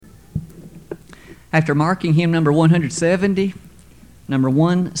After marking hymn number 170, number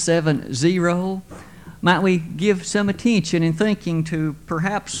 170, might we give some attention in thinking to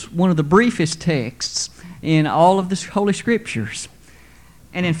perhaps one of the briefest texts in all of the Holy Scriptures.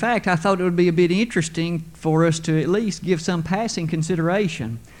 And in fact, I thought it would be a bit interesting for us to at least give some passing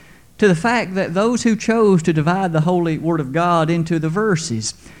consideration to the fact that those who chose to divide the Holy Word of God into the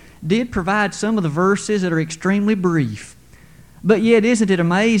verses did provide some of the verses that are extremely brief. But yet, isn't it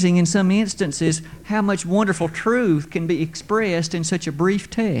amazing in some instances how much wonderful truth can be expressed in such a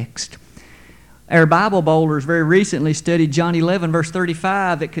brief text? Our Bible bowlers very recently studied John 11, verse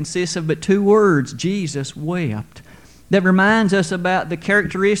 35, that consists of but two words, Jesus wept. That reminds us about the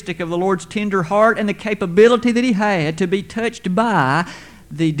characteristic of the Lord's tender heart and the capability that He had to be touched by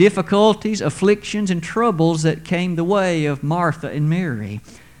the difficulties, afflictions, and troubles that came the way of Martha and Mary.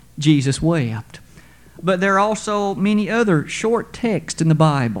 Jesus wept. But there are also many other short texts in the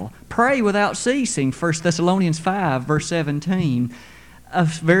Bible. Pray without ceasing, 1 Thessalonians 5, verse 17. A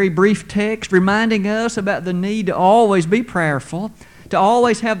very brief text reminding us about the need to always be prayerful, to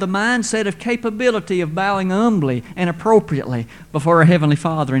always have the mindset of capability of bowing humbly and appropriately before our Heavenly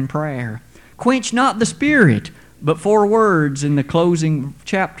Father in prayer. Quench not the Spirit, but 4 words in the closing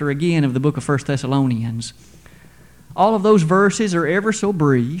chapter again of the book of 1 Thessalonians. All of those verses are ever so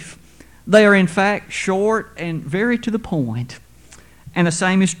brief. They are in fact short and very to the point. And the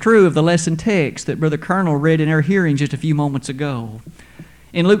same is true of the lesson text that Brother Colonel read in our hearing just a few moments ago.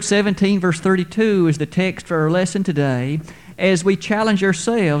 In Luke 17, verse 32 is the text for our lesson today as we challenge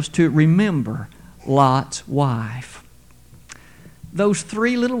ourselves to remember Lot's wife. Those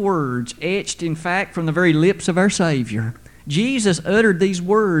 3 little words etched in fact from the very lips of our Savior. Jesus uttered these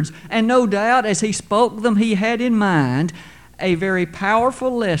words, and no doubt as He spoke them He had in mind a very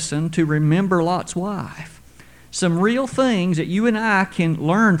powerful lesson to remember Lot's wife. Some real things that you and I can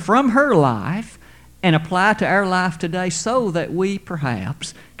learn from her life and apply to our life today so that we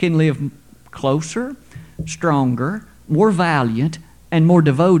perhaps can live closer, stronger, more valiant, and more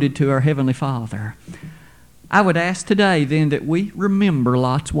devoted to our Heavenly Father. I would ask today then that we remember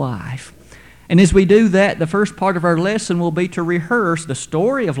Lot's wife. And as we do that, the first part of our lesson will be to rehearse the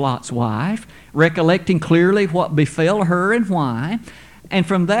story of Lot's wife, recollecting clearly what befell her and why. And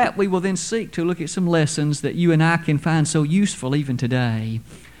from that we will then seek to look at some lessons that you and I can find so useful even today.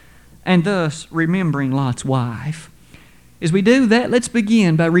 And thus, remembering Lot's wife. As we do that, let's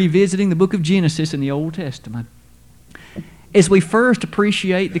begin by revisiting the book of Genesis in the Old Testament. As we first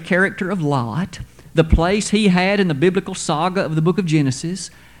appreciate the character of Lot, the place he had in the biblical saga of the book of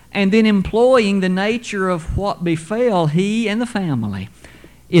Genesis, and then employing the nature of what befell he and the family,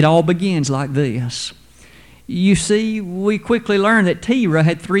 it all begins like this. You see, we quickly learn that Terah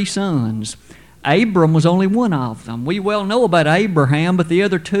had 3 sons. Abram was only one of them. We well know about Abraham, but the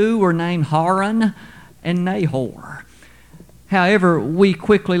other 2 were named Haran and Nahor. However, we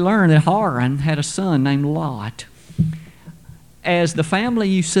quickly learn that Haran had a son named Lot. As the family,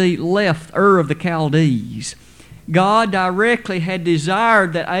 you see, left Ur of the Chaldees, God directly had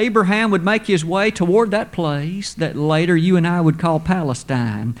desired that Abraham would make his way toward that place that later you and I would call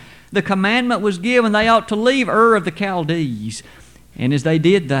Palestine. The commandment was given they ought to leave Ur of the Chaldees. And as they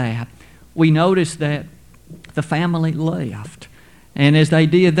did that, we notice that the family left. And as they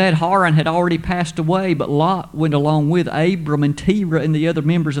did that, Haran had already passed away, but Lot went along with Abram and Terah and the other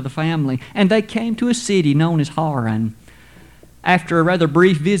members of the family, and they came to a city known as Haran. After a rather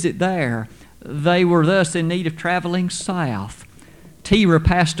brief visit there, they were thus in need of traveling south. Terah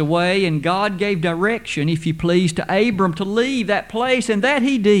passed away, and God gave direction, if you please, to Abram to leave that place, and that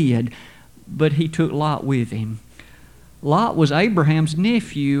he did. But he took Lot with him. Lot was Abraham's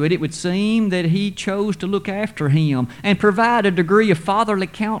nephew, and it would seem that he chose to look after him and provide a degree of fatherly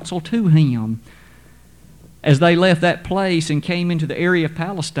counsel to him. As they left that place and came into the area of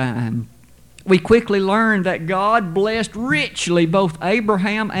Palestine, we quickly learned that God blessed richly both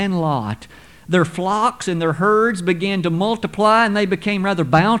Abraham and Lot. Their flocks and their herds began to multiply, and they became rather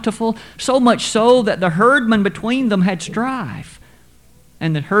bountiful, so much so that the herdmen between them had strife.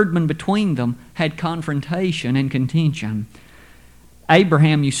 And the herdmen between them had confrontation and contention.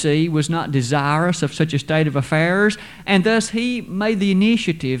 Abraham, you see, was not desirous of such a state of affairs, and thus he made the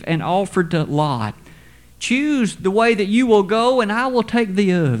initiative and offered to Lot, "Choose the way that you will go, and I will take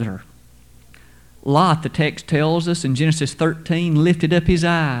the other." Lot, the text tells us in Genesis 13, lifted up his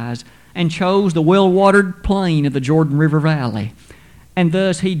eyes and chose the well-watered plain of the Jordan River Valley. And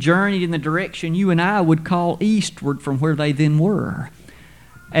thus he journeyed in the direction you and I would call eastward from where they then were.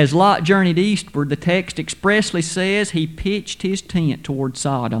 As Lot journeyed eastward, the text expressly says he pitched his tent toward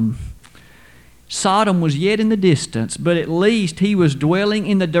Sodom. Sodom was yet in the distance, but at least he was dwelling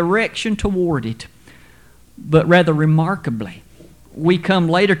in the direction toward it. but rather remarkably, we come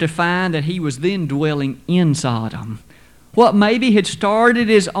later to find that he was then dwelling in Sodom. What maybe had started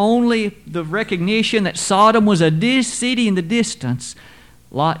as only the recognition that Sodom was a city in the distance,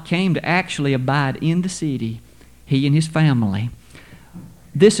 Lot came to actually abide in the city, he and his family.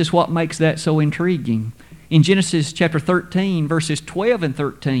 This is what makes that so intriguing. In Genesis chapter 13, verses 12 and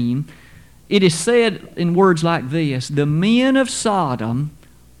 13, it is said in words like this, "The men of Sodom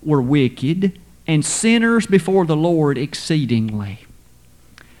were wicked and sinners before the Lord exceedingly."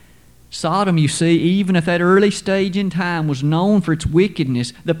 Sodom, you see, even at that early stage in time, was known for its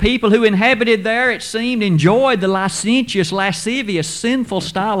wickedness. The people who inhabited there, it seemed, enjoyed the licentious, lascivious, sinful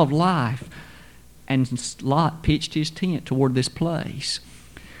style of life. And Lot pitched his tent toward this place.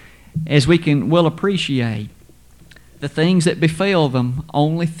 As we can well appreciate, the things that befell them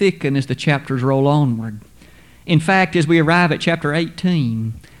only thicken as the chapters roll onward. In fact, as we arrive at chapter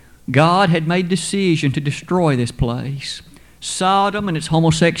 18, God had made decision to destroy this place. Sodom and its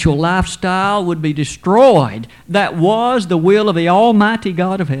homosexual lifestyle would be destroyed. That was the will of the Almighty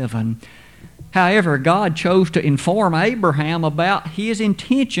God of heaven. However, God chose to inform Abraham about his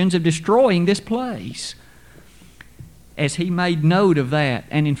intentions of destroying this place. As he made note of that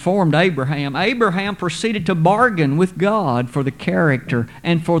and informed Abraham, Abraham proceeded to bargain with God for the character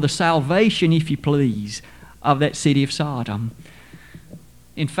and for the salvation, if you please, of that city of Sodom.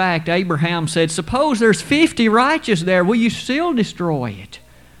 In fact, Abraham said, "Suppose there's 50 righteous there, will you still destroy it?"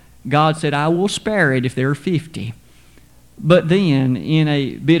 God said, "I will spare it if there are 50. But then, in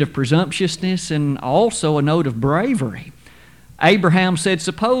a bit of presumptuousness and also a note of bravery, Abraham said,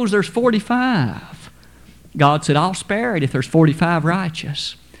 "Suppose there's 45. God said, "I'll spare it if there's 45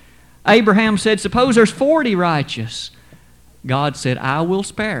 righteous." Abraham said, "Suppose there's 40 righteous." God said, "I will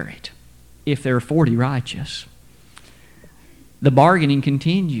spare it if there are 40 righteous." The bargaining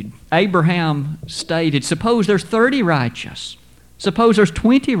continued. Abraham stated, "Suppose there's 30 righteous. Suppose there's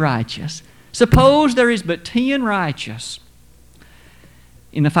 20 righteous. Suppose there is but 10 righteous."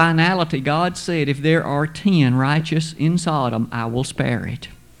 In the finality, God said, "If there are 10 righteous in Sodom, I will spare it."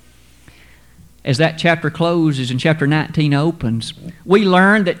 As that chapter closes and chapter 19 opens, we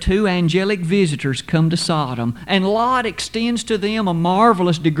learn that 2 angelic visitors come to Sodom, and Lot extends to them a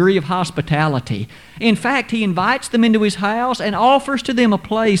marvelous degree of hospitality. In fact, he invites them into his house and offers to them a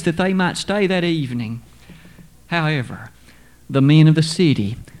place that they might stay that evening. However, the men of the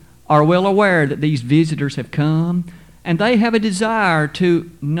city are well aware that these visitors have come, and they have a desire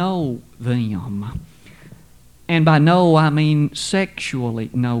to know them. And by know, I mean sexually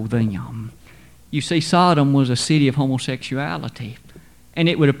know them. You see, Sodom was a city of homosexuality, and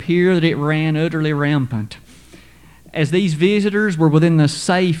it would appear that it ran utterly rampant. As these visitors were within the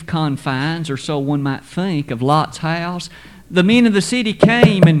safe confines, or so one might think, of Lot's house, the men of the city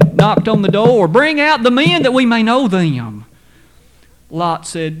came and knocked on the door. "Bring out the men that we may know them." Lot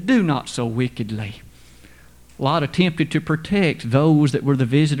said, "Do not so wickedly." Lot attempted to protect those that were the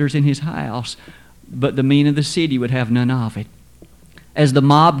visitors in his house, but the men of the city would have none of it. As the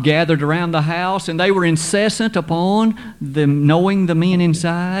mob gathered around the house and they were incessant upon them knowing the men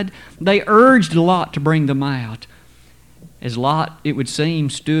inside, they urged Lot to bring them out. As Lot, it would seem,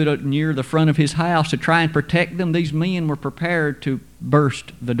 stood near the front of his house to try and protect them, these men were prepared to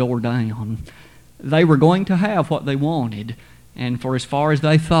burst the door down. They were going to have what they wanted, and for as far as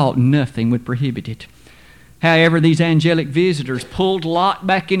they thought, nothing would prohibit it. However, these angelic visitors pulled Lot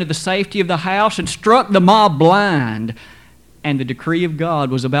back into the safety of the house and struck the mob blind. And the decree of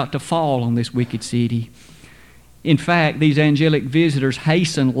God was about to fall on this wicked city. In fact, these angelic visitors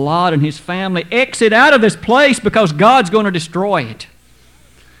hastened Lot and his family, "Exit out of this place because God's going to destroy it."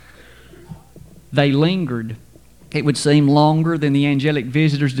 They lingered, it would seem, longer than the angelic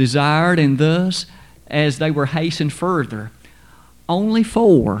visitors desired, and thus, as they were hastened further, only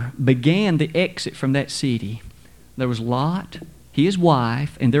 4 began the exit from that city. There was Lot, his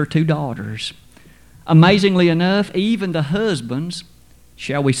wife, and their 2 daughters. Amazingly enough, even the husbands,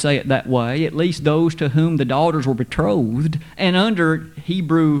 shall we say it that way, at least those to whom the daughters were betrothed, and under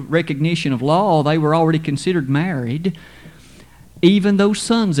Hebrew recognition of law, they were already considered married, even those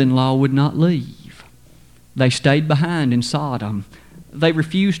sons-in-law would not leave. They stayed behind in Sodom. They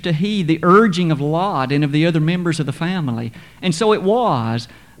refused to heed the urging of Lot and of the other members of the family. And so it was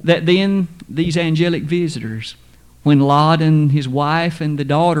that then these angelic visitors, when Lot and his wife and the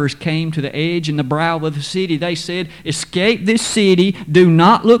daughters came to the edge and the brow of the city, they said, "Escape this city, do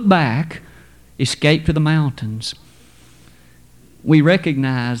not look back, escape to the mountains." We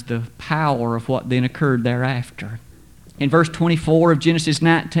recognize the power of what then occurred thereafter. In verse 24 of Genesis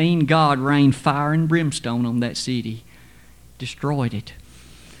 19, God rained fire and brimstone on that city, destroyed it.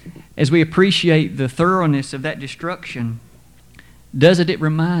 As we appreciate the thoroughness of that destruction, doesn't it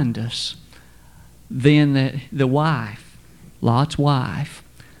remind us then that the wife, Lot's wife,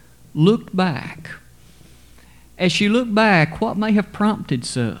 looked back? As she looked back, what may have prompted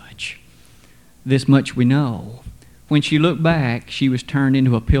such? This much we know. When she looked back, she was turned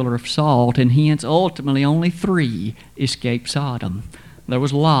into a pillar of salt, and hence ultimately only 3 escaped Sodom. There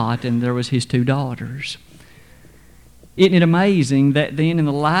was Lot, and there was his 2 daughters. Isn't it amazing that then in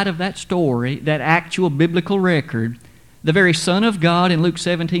the light of that story, that actual biblical record, the very Son of God in Luke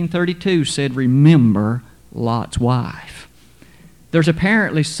 17:32 said, "Remember Lot's wife." There's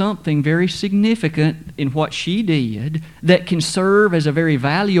apparently something very significant in what she did that can serve as a very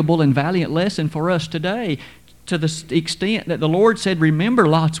valuable and valiant lesson for us today, to the extent that the Lord said, "Remember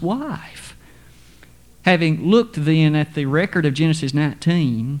Lot's wife." Having looked then at the record of Genesis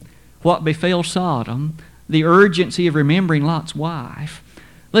 19, what befell Sodom, the urgency of remembering Lot's wife,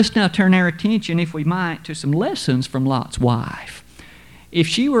 let's now turn our attention, if we might, to some lessons from Lot's wife. If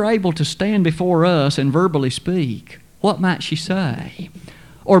she were able to stand before us and verbally speak, what might she say?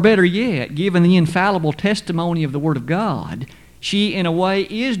 Or better yet, given the infallible testimony of the Word of God, she in a way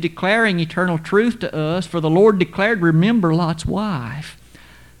is declaring eternal truth to us, for the Lord declared, "Remember Lot's wife."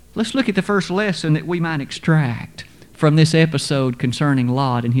 Let's look at the first lesson that we might extract from this episode concerning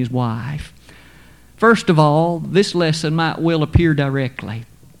Lot and his wife. First of all, this lesson might well appear directly.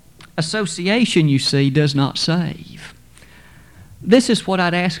 Association, you see, does not save. This is what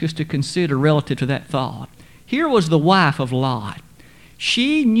I'd ask us to consider relative to that thought. Here was the wife of Lot.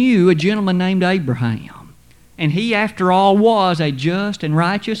 She knew a gentleman named Abraham, and he, after all, was a just and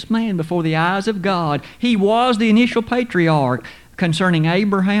righteous man before the eyes of God. He was the initial patriarch concerning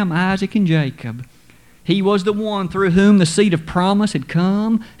Abraham, Isaac, and Jacob. He was the one through whom the seed of promise had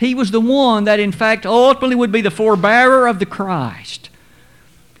come. He was the one that, in fact, ultimately would be the forebearer of the Christ.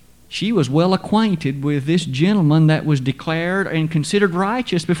 She was well acquainted with this gentleman that was declared and considered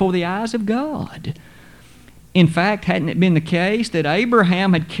righteous before the eyes of God. In fact, hadn't it been the case that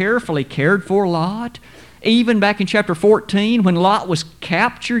Abraham had carefully cared for Lot? Even back in chapter 14, when Lot was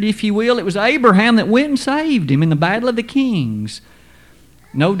captured, if you will, it was Abraham that went and saved him in the Battle of the Kings.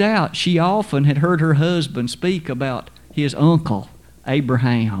 No doubt she often had heard her husband speak about his uncle,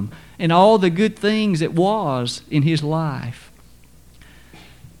 Abraham, and all the good things it was in his life.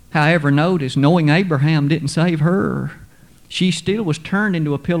 However, notice, knowing Abraham didn't save her, she still was turned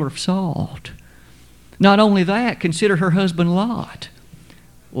into a pillar of salt. Not only that, consider her husband Lot.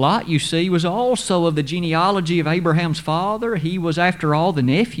 Lot, you see, was also of the genealogy of Abraham's father. He was, after all, the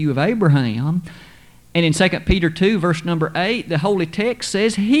nephew of Abraham. And in 2 Peter 2, verse number 8, the Holy Text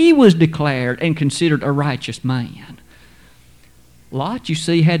says he was declared and considered a righteous man. Lot, you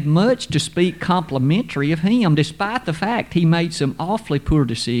see, had much to speak complimentary of him, despite the fact he made some awfully poor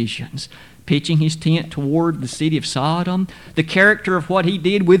decisions, pitching his tent toward the city of Sodom, the character of what he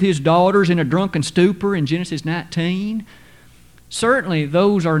did with his daughters in a drunken stupor in Genesis 19. Certainly,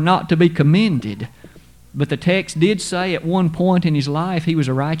 those are not to be commended, but the text did say at one point in his life he was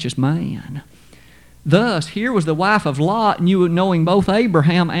a righteous man. Thus, here was the wife of Lot, knowing both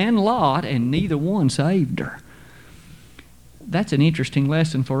Abraham and Lot, and neither one saved her. That's an interesting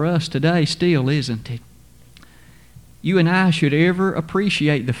lesson for us today still, isn't it? You and I should ever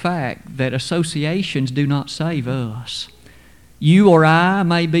appreciate the fact that associations do not save us. You or I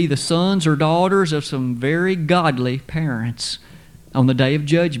may be the sons or daughters of some very godly parents. On the day of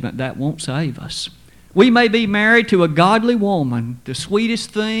judgment, that won't save us. We may be married to a godly woman, the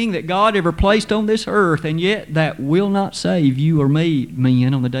sweetest thing that God ever placed on this earth, and yet that will not save you or me,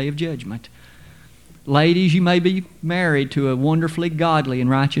 men, on the day of judgment. Ladies, you may be married to a wonderfully godly and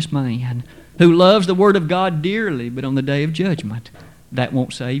righteous man who loves the Word of God dearly, but on the day of judgment, that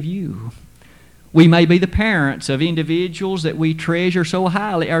won't save you. We may be the parents of individuals that we treasure so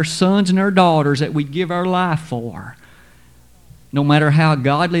highly, our sons and our daughters that we give our life for. No matter how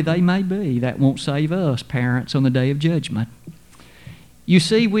godly they may be, that won't save us, parents, on the day of judgment. You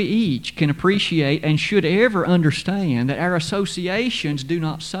see, we each can appreciate and should ever understand that our associations do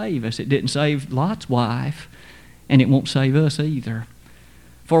not save us. It didn't save Lot's wife, and it won't save us either.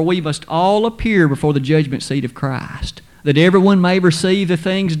 For we must all appear before the judgment seat of Christ, that everyone may receive the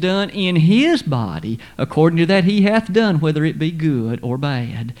things done in his body according to that he hath done, whether it be good or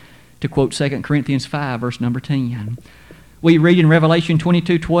bad. To quote 2 Corinthians 5, verse number 10. We read in Revelation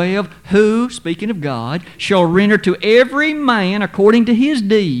 22:12, who, speaking of God, shall render to every man according to his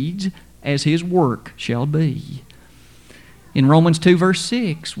deeds as his work shall be. In Romans 2, verse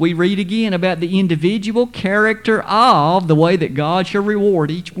 6, we read again about the individual character of the way that God shall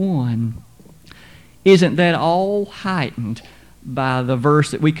reward each one. Isn't that all heightened by the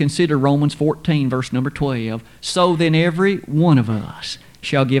verse that we consider, Romans 14, verse number 12. So then every one of us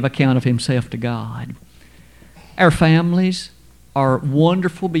shall give account of himself to God. Our families are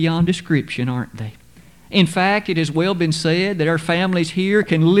wonderful beyond description, aren't they? In fact, it has well been said that our families here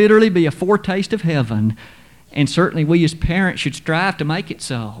can literally be a foretaste of heaven, and certainly we as parents should strive to make it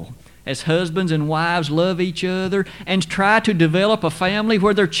so. As husbands and wives love each other and try to develop a family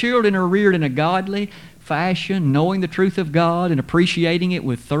where their children are reared in a godly fashion, knowing the truth of God and appreciating it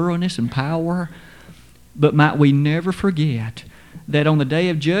with thoroughness and power. But might we never forget that on the day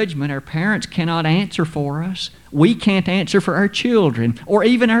of judgment, our parents cannot answer for us. We can't answer for our children or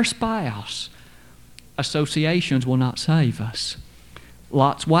even our spouse. Associations will not save us.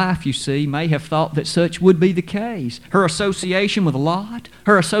 Lot's wife, you see, may have thought that such would be the case. Her association with Lot,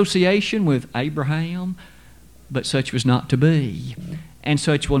 her association with Abraham, but such was not to be. And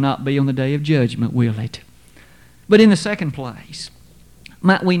such will not be on the day of judgment, will it? But in the second place,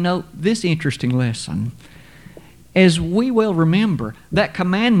 might we note this interesting lesson. As we well remember, that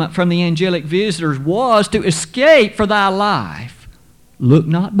commandment from the angelic visitors was to escape for thy life. Look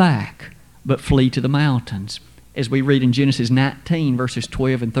not back, but flee to the mountains, as we read in Genesis 19, verses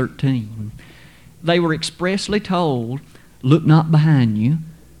 12 and 13. They were expressly told, look not behind you,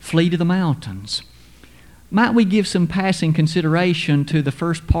 flee to the mountains. Might we give some passing consideration to the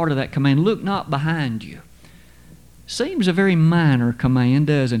first part of that command, look not behind you? Seems a very minor command,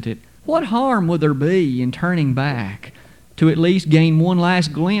 doesn't it? What harm would there be in turning back to at least gain one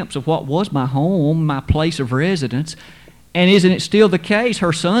last glimpse of what was my home, my place of residence? And isn't it still the case?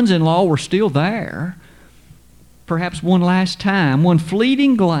 Her sons-in-law were still there. Perhaps one last time, one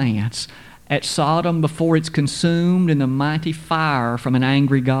fleeting glance at Sodom before it's consumed in the mighty fire from an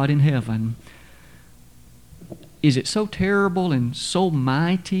angry God in heaven. Is it so terrible and so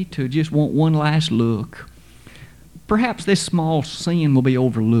mighty to just want one last look? Perhaps this small sin will be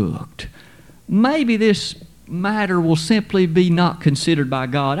overlooked. Maybe this matter will simply be not considered by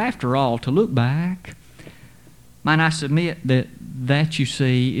God after all to look back. Might I submit that you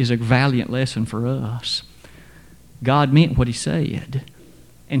see is a valiant lesson for us. God meant what He said,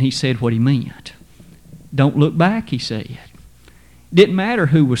 and He said what He meant. Don't look back, He said. It didn't matter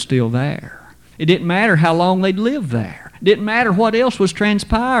who was still there. It didn't matter how long they'd lived there. It didn't matter what else was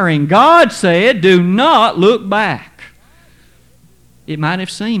transpiring. God said, do not look back. It might have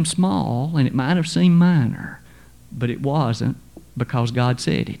seemed small, and it might have seemed minor, but it wasn't, because God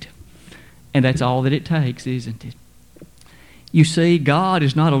said it. And that's all that it takes, isn't it? You see, God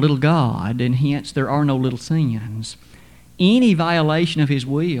is not a little God, and hence there are no little sins. Any violation of His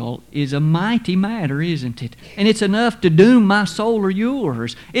will is a mighty matter, isn't it? And it's enough to doom my soul or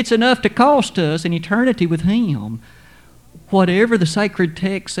yours. It's enough to cost us an eternity with Him. Whatever the sacred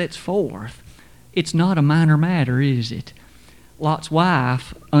text sets forth, it's not a minor matter, is it? Lot's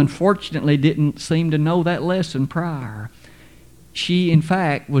wife, unfortunately, didn't seem to know that lesson prior. She, in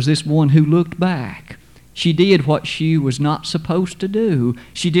fact, was this one who looked back. She did what she was not supposed to do.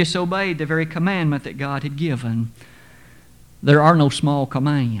 She disobeyed the very commandment that God had given. There are no small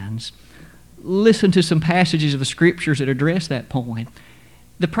commands. Listen to some passages of the Scriptures that address that point.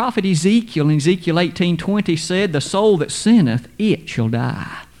 The prophet Ezekiel in Ezekiel 18:20 said, the soul that sinneth, it shall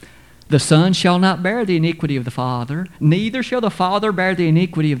die. The Son shall not bear the iniquity of the Father, neither shall the Father bear the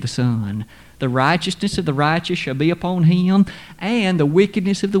iniquity of the Son. The righteousness of the righteous shall be upon him, and the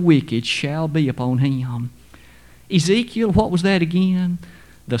wickedness of the wicked shall be upon him. Ezekiel, what was that again?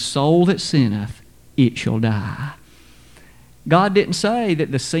 The soul that sinneth, it shall die. God didn't say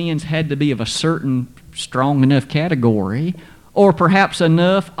that the sins had to be of a certain strong enough category, or perhaps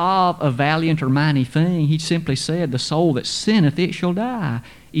enough of a valiant or mighty thing. He simply said, the soul that sinneth, it shall die.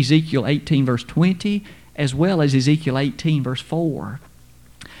 Ezekiel 18, verse 20, as well as Ezekiel 18, verse 4.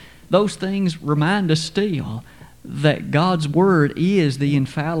 Those things remind us still that God's Word is the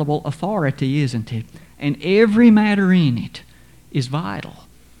infallible authority, isn't it? And every matter in it is vital.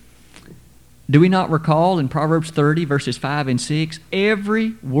 Do we not recall in Proverbs 30, verses 5 and 6,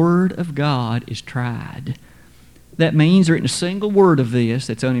 every word of God is tried. That means there isn't a single word of this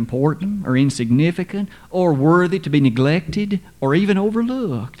that's unimportant or insignificant or worthy to be neglected or even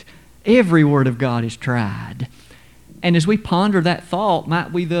overlooked. Every word of God is tried. And as we ponder that thought,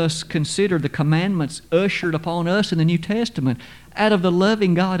 might we thus consider the commandments ushered upon us in the New Testament out of the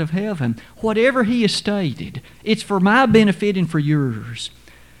loving God of heaven. Whatever He has stated, it's for my benefit and for yours.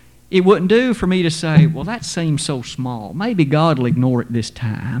 It wouldn't do for me to say, well, that seems so small. Maybe God will ignore it this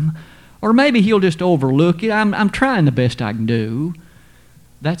time. Or maybe He'll just overlook it. I'm trying the best I can do.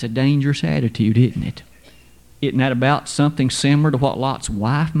 That's a dangerous attitude, isn't it? Isn't that about something similar to what Lot's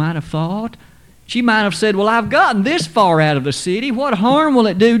wife might have thought? She might have said, well, I've gotten this far out of the city. What harm will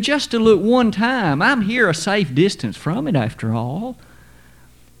it do just to look one time? I'm here a safe distance from it after all.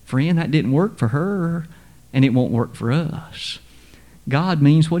 Friend, that didn't work for her, and it won't work for us. God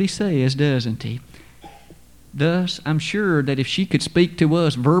means what He says, doesn't He? Thus, I'm sure that if she could speak to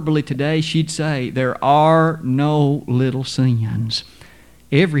us verbally today, she'd say, there are no little sins.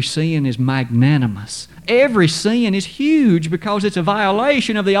 Every sin is magnanimous. Every sin is huge because it's a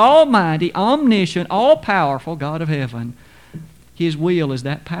violation of the almighty, omniscient, all-powerful God of heaven. His will is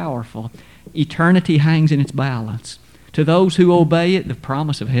that powerful. Eternity hangs in its balance. To those who obey it, the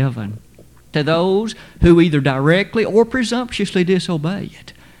promise of heaven. To those who either directly or presumptuously disobey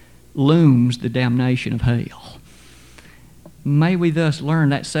it, looms the damnation of hell. May we thus learn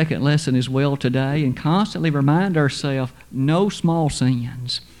that second lesson as well today and constantly remind ourselves, no small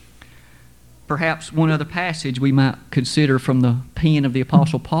sins. Perhaps one other passage we might consider from the pen of the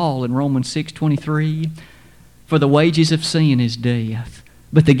Apostle Paul in Romans 6:23. For the wages of sin is death,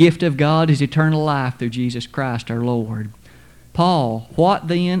 but the gift of God is eternal life through Jesus Christ our Lord. Paul, what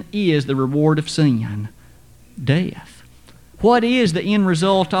then is the reward of sin? Death. What is the end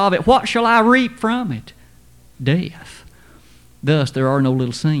result of it? What shall I reap from it? Death. Thus, there are no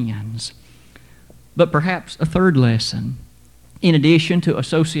little sins. But perhaps a third lesson, in addition to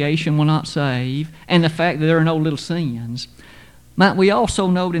association will not save, and the fact that there are no little sins, might we also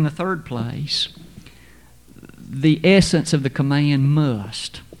note in the third place the essence of the command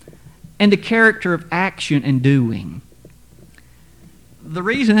must, and the character of action and doing. The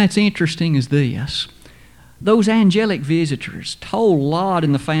reason that's interesting is this. Those angelic visitors told Lot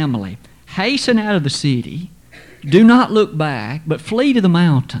and the family, hasten out of the city, do not look back, but flee to the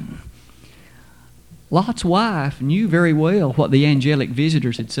mountain. Lot's wife knew very well what the angelic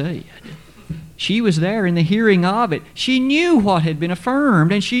visitors had said. She was there in the hearing of it. She knew what had been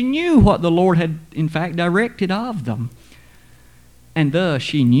affirmed, and she knew what the Lord had in fact directed of them. And thus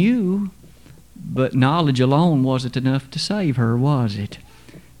she knew, but knowledge alone wasn't enough to save her, was it?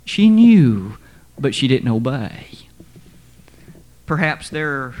 She knew, but she didn't obey. Perhaps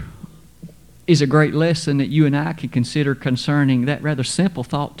there is a great lesson that you and I can consider concerning that rather simple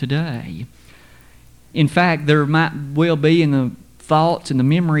thought today. In fact, there might well be in the thoughts and the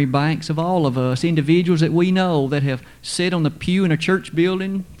memory banks of all of us individuals that we know that have sat on the pew in a church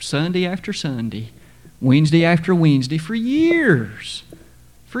building Sunday after Sunday, Wednesday after Wednesday for years.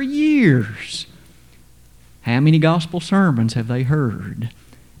 For years. How many gospel sermons have they heard?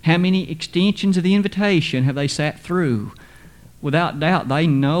 How many extensions of the invitation have they sat through? Without doubt, they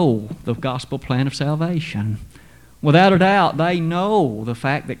know the gospel plan of salvation. Without a doubt, they know the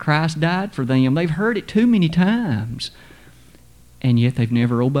fact that Christ died for them. They've heard it too many times, and yet they've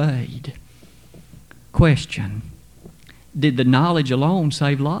never obeyed. Question: did the knowledge alone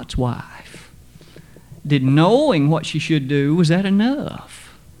save Lot's wife? Did knowing what she should do, was that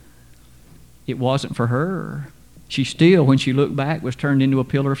enough? It wasn't for her. She still, when she looked back, was turned into a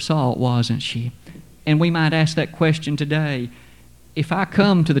pillar of salt, wasn't she? And we might ask that question today. If I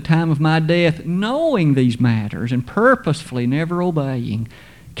come to the time of my death knowing these matters and purposefully never obeying,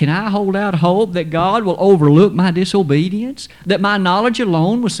 can I hold out hope that God will overlook my disobedience? That my knowledge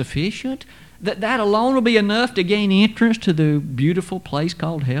alone was sufficient? That alone will be enough to gain entrance to the beautiful place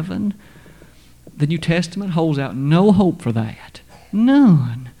called heaven? The New Testament holds out no hope for that.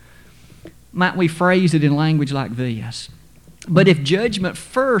 None. Might we phrase it in language like this? But if judgment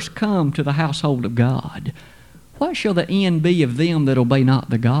first come to the household of God, what shall the end be of them that obey not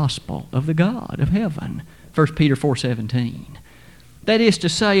the gospel of the God of heaven? 1 Peter 4:17. That is to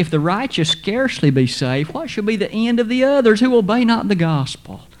say, if the righteous scarcely be saved, what shall be the end of the others who obey not the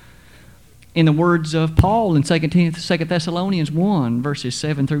gospel? In the words of Paul in 2 Thessalonians 1, verses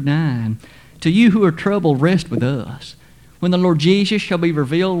 7 through 9, to you who are troubled, rest with us. When the Lord Jesus shall be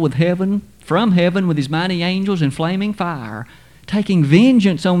revealed from heaven with His mighty angels in flaming fire, taking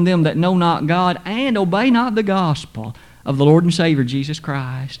vengeance on them that know not God and obey not the gospel of the Lord and Savior Jesus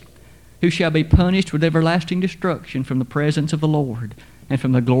Christ, who shall be punished with everlasting destruction from the presence of the Lord and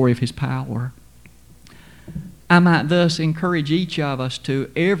from the glory of His power. I might thus encourage each of us to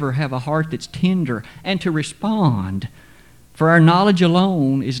ever have a heart that's tender and to respond, for our knowledge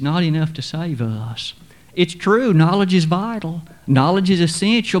alone is not enough to save us. It's true, knowledge is vital, knowledge is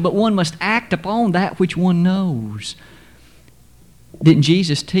essential, but one must act upon that which one knows. Didn't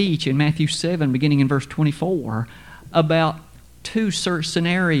Jesus teach in Matthew 7, beginning in verse 24, about two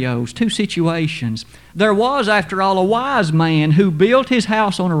scenarios, two situations? There was, after all, a wise man who built his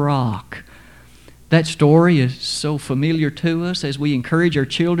house on a rock. That story is so familiar to us as we encourage our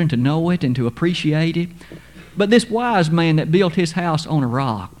children to know it and to appreciate it. But this wise man that built his house on a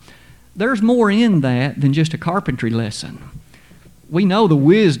rock, there's more in that than just a carpentry lesson. We know the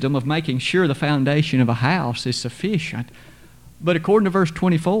wisdom of making sure the foundation of a house is sufficient. But according to verse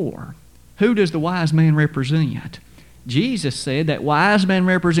 24, who does the wise man represent? Jesus said that wise man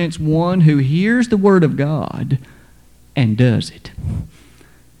represents one who hears the Word of God and does it.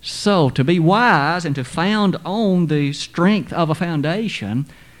 So, to be wise and to found on the strength of a foundation,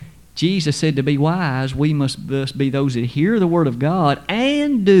 Jesus said to be wise, we must thus be those that hear the Word of God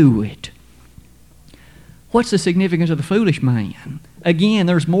and do it. What's the significance of the foolish man? Again,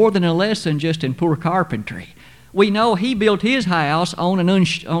 there's more than a lesson just in poor carpentry. We know he built his house on an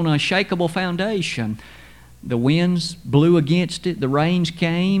unshakable foundation. The winds blew against it, the rains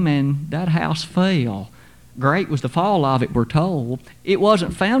came, and that house fell. Great was the fall of it, we're told. It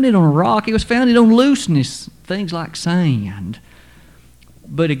wasn't founded on a rock, it was founded on looseness, things like sand.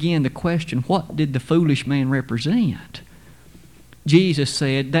 But again, the question, what did the foolish man represent? Jesus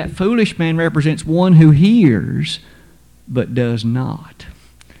said that foolish man represents one who hears but does not.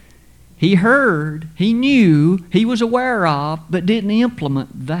 He heard, he knew, he was aware of, but didn't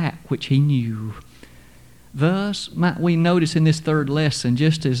implement that which he knew. Thus, might we notice in this third lesson,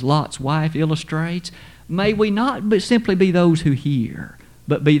 just as Lot's wife illustrates, may we not but simply be those who hear,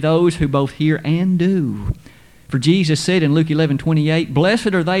 but be those who both hear and do. For Jesus said in Luke 11:28,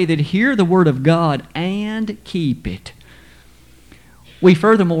 "Blessed are they that hear the word of God and keep it." We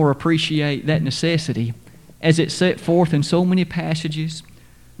furthermore appreciate that necessity as it's set forth in so many passages,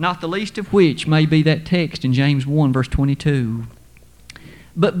 not the least of which may be that text in James 1, verse 22.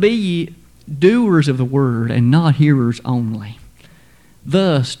 But be ye doers of the word, and not hearers only.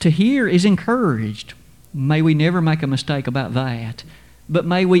 Thus, to hear is encouraged. May we never make a mistake about that. But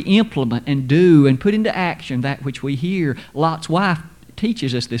may we implement and do and put into action that which we hear. Lot's wife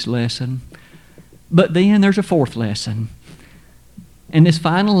teaches us this lesson. But then there's a fourth lesson. And this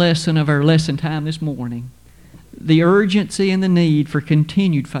final lesson of our lesson time this morning, the urgency and the need for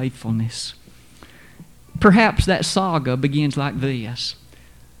continued faithfulness. Perhaps that saga begins like this.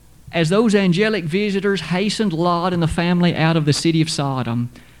 As those angelic visitors hastened Lot and the family out of the city of Sodom,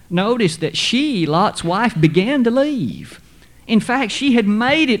 notice that she, Lot's wife, began to leave. In fact, she had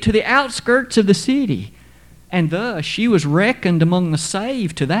made it to the outskirts of the city, and thus she was reckoned among the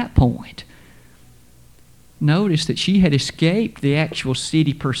saved to that point. Notice that she had escaped the actual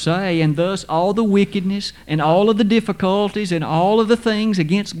city per se, and thus all the wickedness and all of the difficulties and all of the things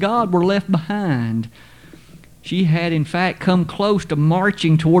against God were left behind. She had, in fact, come close to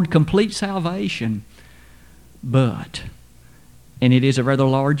marching toward complete salvation. But, and it is a rather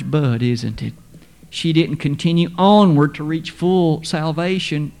large but, isn't it? She didn't continue onward to reach full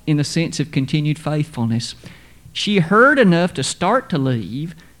salvation in the sense of continued faithfulness. She heard enough to start to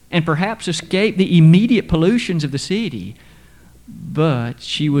leave and perhaps escape the immediate pollutions of the city. But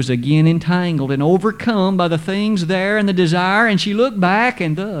she was again entangled and overcome by the things there and the desire, and she looked back,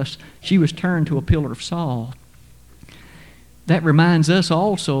 and thus she was turned to a pillar of salt. That reminds us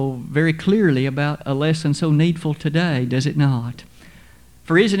also very clearly about a lesson so needful today, does it not?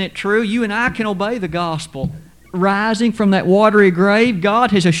 For isn't it true, you and I can obey the gospel. Rising from that watery grave,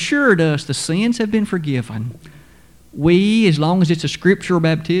 God has assured us the sins have been forgiven. We, as long as it's a scriptural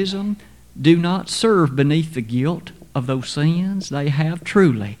baptism, do not serve beneath the guilt of those sins. They have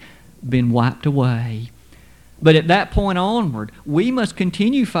truly been wiped away. But at that point onward, we must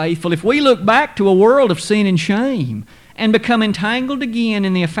continue faithful. If we look back to a world of sin and shame and become entangled again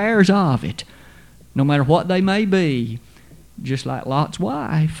in the affairs of it, no matter what they may be, just like Lot's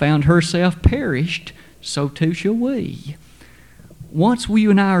wife found herself perished, so too shall we. Once you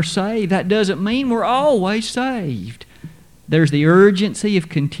and I are saved, that doesn't mean we're always saved. There's the urgency of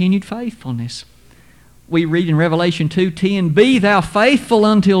continued faithfulness. We read in Revelation 2:10, "Be thou faithful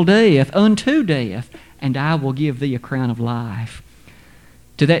unto death, and I will give thee a crown of life."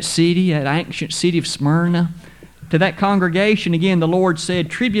 To that city, that ancient city of Smyrna, to that congregation, again, the Lord said,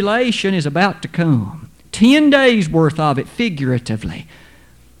 tribulation is about to come. 10 days worth of it, figuratively,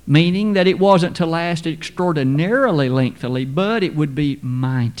 meaning that it wasn't to last extraordinarily lengthily, but it would be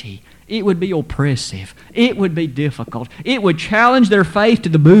mighty. It would be oppressive. It would be difficult. It would challenge their faith to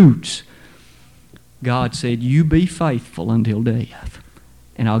the boots. God said, "You be faithful until death,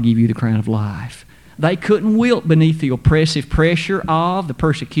 and I'll give you the crown of life." They couldn't wilt beneath the oppressive pressure of the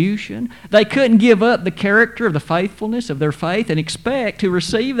persecution. They couldn't give up the character of the faithfulness of their faith and expect to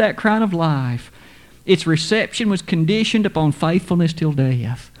receive that crown of life. Its reception was conditioned upon faithfulness till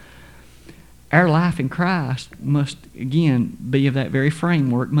death. Our life in Christ must, again, be of that very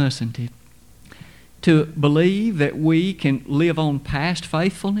framework, mustn't it? To believe that we can live on past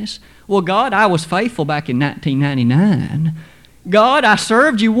faithfulness. Well, God, I was faithful back in 1999. God, I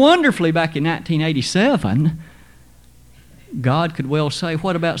served you wonderfully back in 1987. God could well say,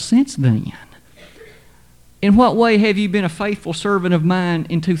 what about since then? In what way have you been a faithful servant of mine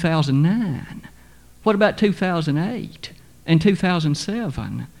in 2009? What about 2008 and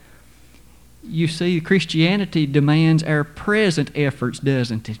 2007? You see, Christianity demands our present efforts,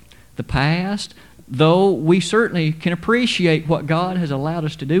 doesn't it? The past, though we certainly can appreciate what God has allowed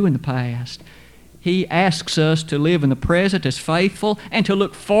us to do in the past, He asks us to live in the present as faithful and to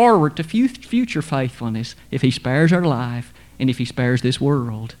look forward to future faithfulness if He spares our life and if He spares this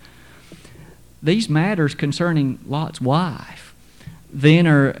world. These matters concerning Lot's wife then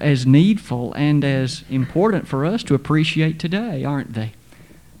are as needful and as important for us to appreciate today, aren't they?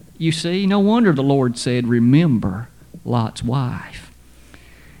 You see, no wonder the Lord said, remember Lot's wife.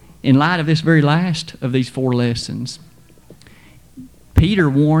 In light of this very last of these 4 lessons, Peter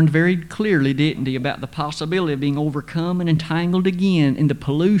warned very clearly, didn't he, about the possibility of being overcome and entangled again in the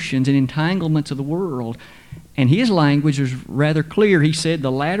pollutions and entanglements of the world. And his language was rather clear. He said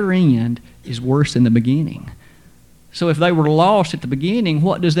the latter end is worse than the beginning. So if they were lost at the beginning,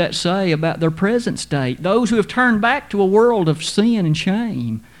 what does that say about their present state? Those who have turned back to a world of sin and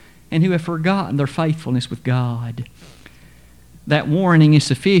shame and who have forgotten their faithfulness with God. That warning is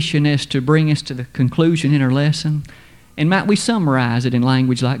sufficient as to bring us to the conclusion in our lesson. And might we summarize it in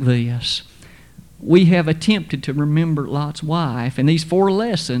language like this? We have attempted to remember Lot's wife, and these 4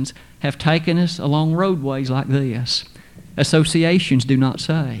 lessons have taken us along roadways like this. Associations do not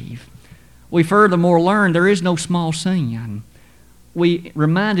save. We furthermore learned there is no small sin. We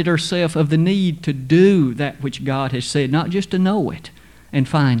reminded ourselves of the need to do that which God has said, not just to know it. And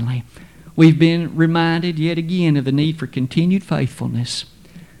finally, we've been reminded yet again of the need for continued faithfulness.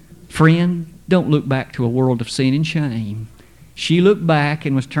 Friend, don't look back to a world of sin and shame. She looked back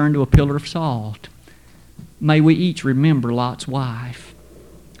and was turned to a pillar of salt. May we each remember Lot's wife.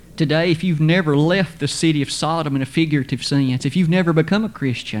 Today, if you've never left the city of Sodom in a figurative sense, if you've never become a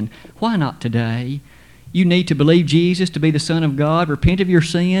Christian, why not today? You need to believe Jesus to be the Son of God, repent of your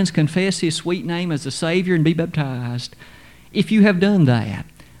sins, confess His sweet name as the Savior, and be baptized. If you have done that,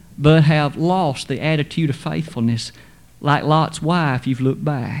 but have lost the attitude of faithfulness, like Lot's wife, you've looked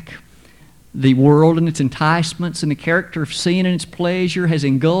back. The world and its enticements and the character of sin and its pleasure has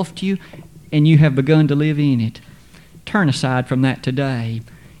engulfed you, and you have begun to live in it. Turn aside from that today.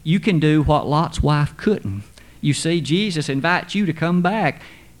 You can do what Lot's wife couldn't. You see, Jesus invites you to come back.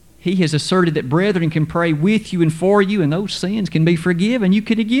 He has asserted that brethren can pray with you and for you, and those sins can be forgiven. You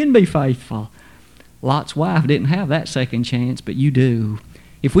could again be faithful. Lot's wife didn't have that second chance, but you do.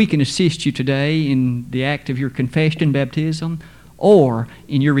 If we can assist you today in the act of your confession and baptism, or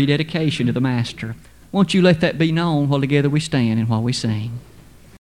in your rededication to the Master, won't you let that be known while together we stand and while we sing?